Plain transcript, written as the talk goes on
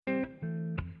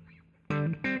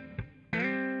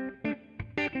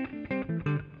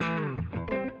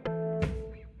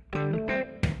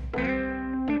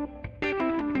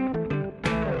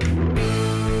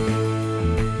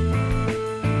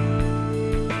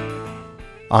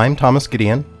I'm Thomas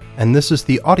Gideon, and this is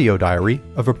the audio diary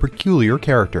of a peculiar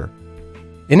character.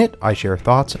 In it, I share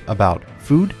thoughts about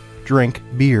food, drink,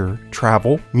 beer,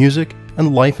 travel, music,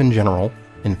 and life in general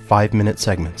in 5-minute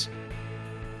segments.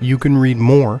 You can read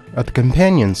more at the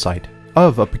companion site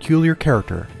of A Peculiar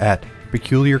Character at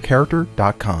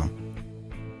peculiarcharacter.com.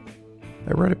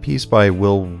 I read a piece by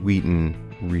Wil Wheaton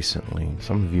recently.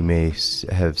 Some of you may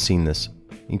have seen this.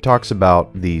 He talks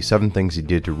about the 7 things he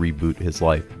did to reboot his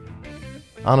life.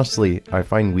 Honestly, I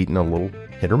find Wheaton a little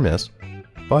hit or miss,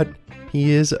 but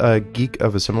he is a geek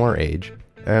of a similar age,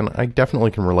 and I definitely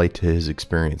can relate to his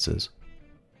experiences.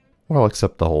 Well,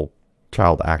 except the whole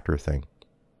child actor thing.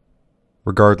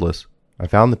 Regardless, I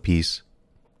found the piece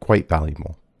quite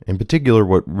valuable. In particular,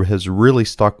 what has really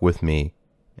stuck with me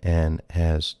and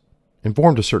has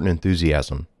informed a certain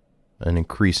enthusiasm, an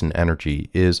increase in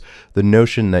energy, is the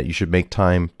notion that you should make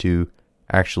time to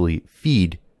actually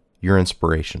feed your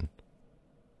inspiration.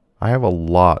 I have a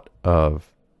lot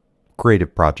of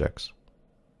creative projects.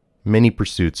 Many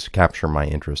pursuits capture my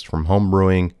interest, from home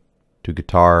brewing to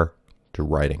guitar to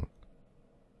writing.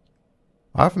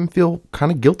 I often feel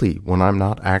kind of guilty when I'm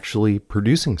not actually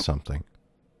producing something.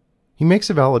 He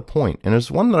makes a valid point, and it's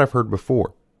one that I've heard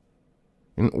before.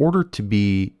 In order to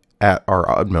be at our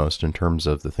utmost in terms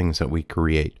of the things that we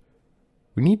create,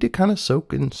 we need to kind of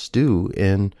soak and stew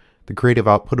in the creative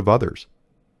output of others.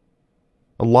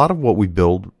 A lot of what we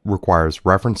build requires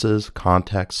references,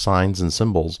 context, signs, and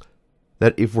symbols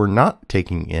that if we're not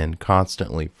taking in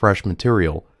constantly fresh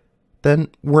material, then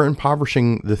we're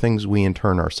impoverishing the things we in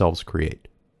turn ourselves create.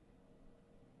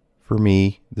 For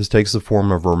me, this takes the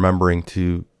form of remembering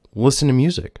to listen to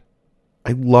music.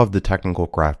 I love the technical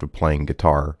craft of playing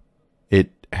guitar. It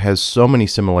has so many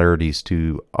similarities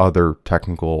to other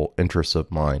technical interests of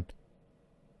mine.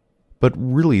 But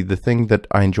really, the thing that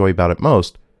I enjoy about it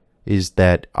most is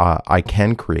that I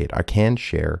can create, I can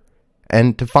share,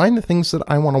 and to find the things that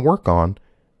I want to work on,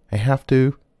 I have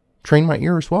to train my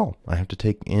ear as well. I have to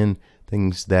take in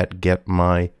things that get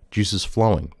my juices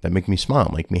flowing, that make me smile,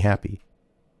 make me happy.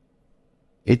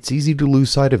 It's easy to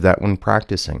lose sight of that when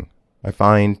practicing. I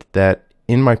find that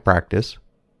in my practice,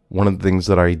 one of the things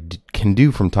that I can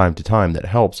do from time to time that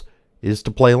helps is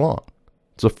to play along.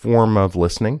 It's a form of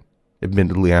listening.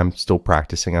 Admittedly, I'm still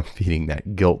practicing. I'm feeding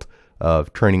that guilt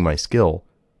of training my skill,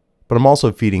 but I'm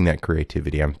also feeding that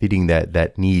creativity. I'm feeding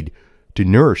that need to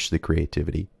nourish the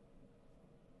creativity.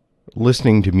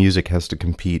 Listening to music has to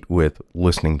compete with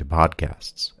listening to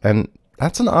podcasts, and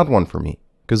that's an odd one for me,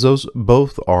 because those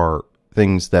both are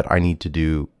things that I need to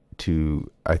do to,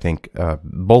 I think,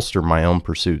 bolster my own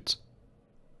pursuits.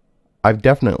 I've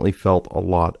definitely felt a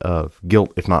lot of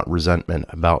guilt, if not resentment,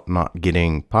 about not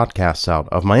getting podcasts out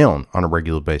of my own on a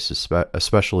regular basis,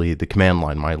 especially The Command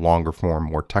Line, my longer form,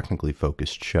 more technically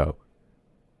focused show.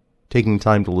 Taking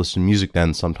time to listen to music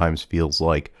then sometimes feels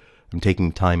like I'm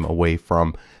taking time away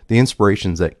from the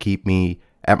inspirations that keep me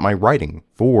at my writing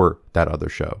for that other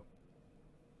show.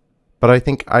 But I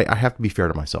think I have to be fair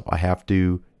to myself. I have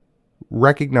to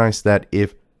recognize that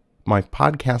if my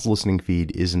podcast listening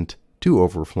feed isn't too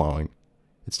overflowing,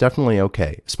 it's definitely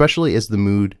okay, especially as the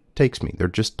mood takes me. There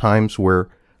are just times where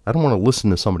I don't want to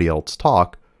listen to somebody else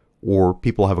talk or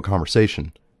people have a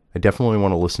conversation. I definitely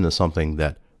want to listen to something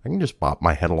that I can just bop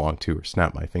my head along to or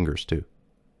snap my fingers to.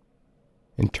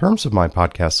 In terms of my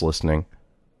podcast listening,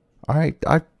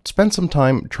 I've spent some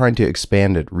time trying to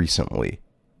expand it recently.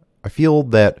 I feel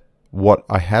that what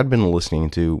I had been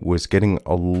listening to was getting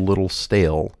a little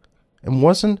stale and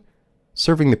wasn't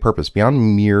serving the purpose,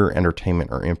 beyond mere entertainment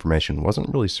or information,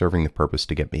 wasn't really serving the purpose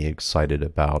to get me excited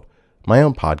about my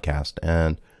own podcast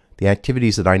and the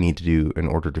activities that I need to do in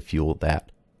order to fuel that.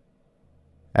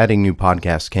 Adding new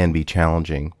podcasts can be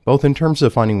challenging, both in terms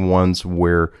of finding ones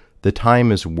where the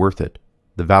time is worth it.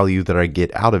 The value that I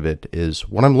get out of it is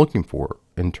what I'm looking for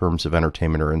in terms of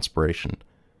entertainment or inspiration,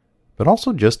 but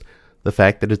also just the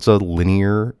fact that it's a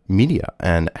linear media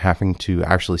and having to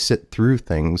actually sit through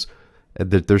things,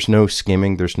 that there's no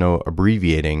skimming, there's no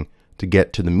abbreviating to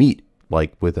get to the meat,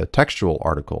 like with a textual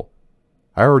article.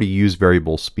 I already use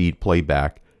variable speed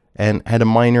playback and had a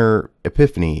minor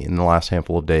epiphany in the last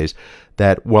handful of days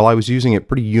that while I was using it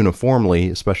pretty uniformly,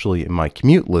 especially in my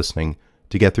commute listening,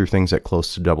 to get through things at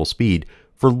close to double speed,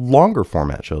 for longer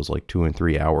format shows like 2 and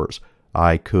 3 hours,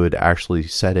 I could actually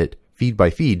set it feed by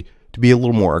feed to be a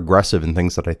little more aggressive in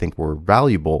things that I think were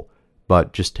valuable,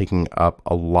 but just taking up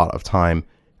a lot of time,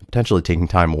 potentially taking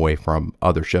time away from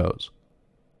other shows.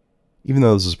 Even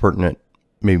though this is pertinent,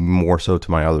 maybe more so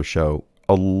to my other show,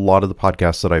 a lot of the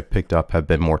podcasts that I've picked up have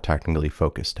been more technically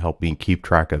focused to help me keep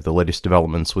track of the latest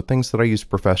developments with things that I use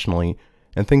professionally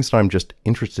and things that I'm just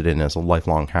interested in as a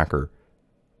lifelong hacker.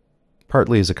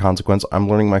 Partly as a consequence, I'm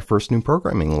learning my first new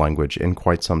programming language in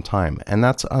quite some time, and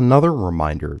that's another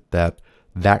reminder that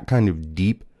that kind of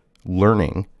deep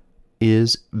learning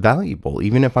is valuable.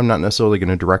 Even if I'm not necessarily going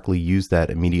to directly use that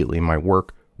immediately in my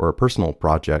work or a personal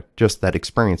project, just that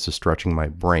experience of stretching my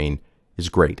brain is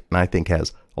great, and I think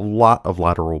has a lot of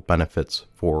lateral benefits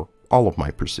for all of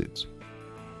my pursuits.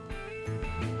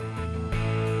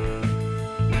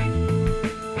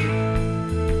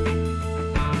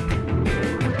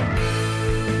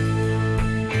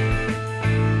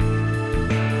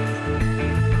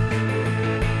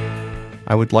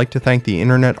 I would like to thank the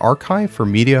Internet Archive for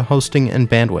media hosting and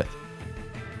bandwidth.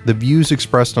 The views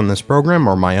expressed on this program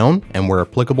are my own, and where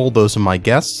applicable, those of my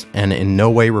guests, and in no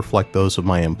way reflect those of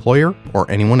my employer or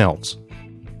anyone else.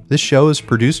 This show is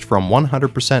produced from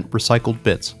 100% recycled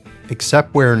bits.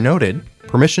 Except where noted,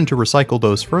 permission to recycle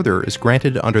those further is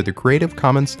granted under the Creative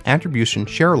Commons Attribution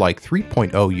Sharealike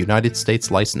 3.0 United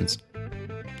States license.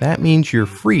 That means you're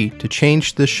free to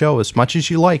change this show as much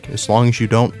as you like, as long as you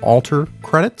don't alter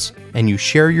credits and you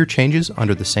share your changes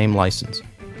under the same license.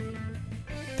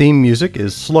 Theme music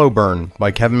is Slow Burn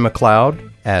by Kevin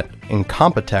MacLeod at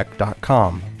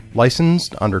Incompetech.com,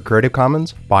 licensed under Creative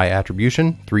Commons by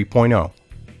Attribution 3.0.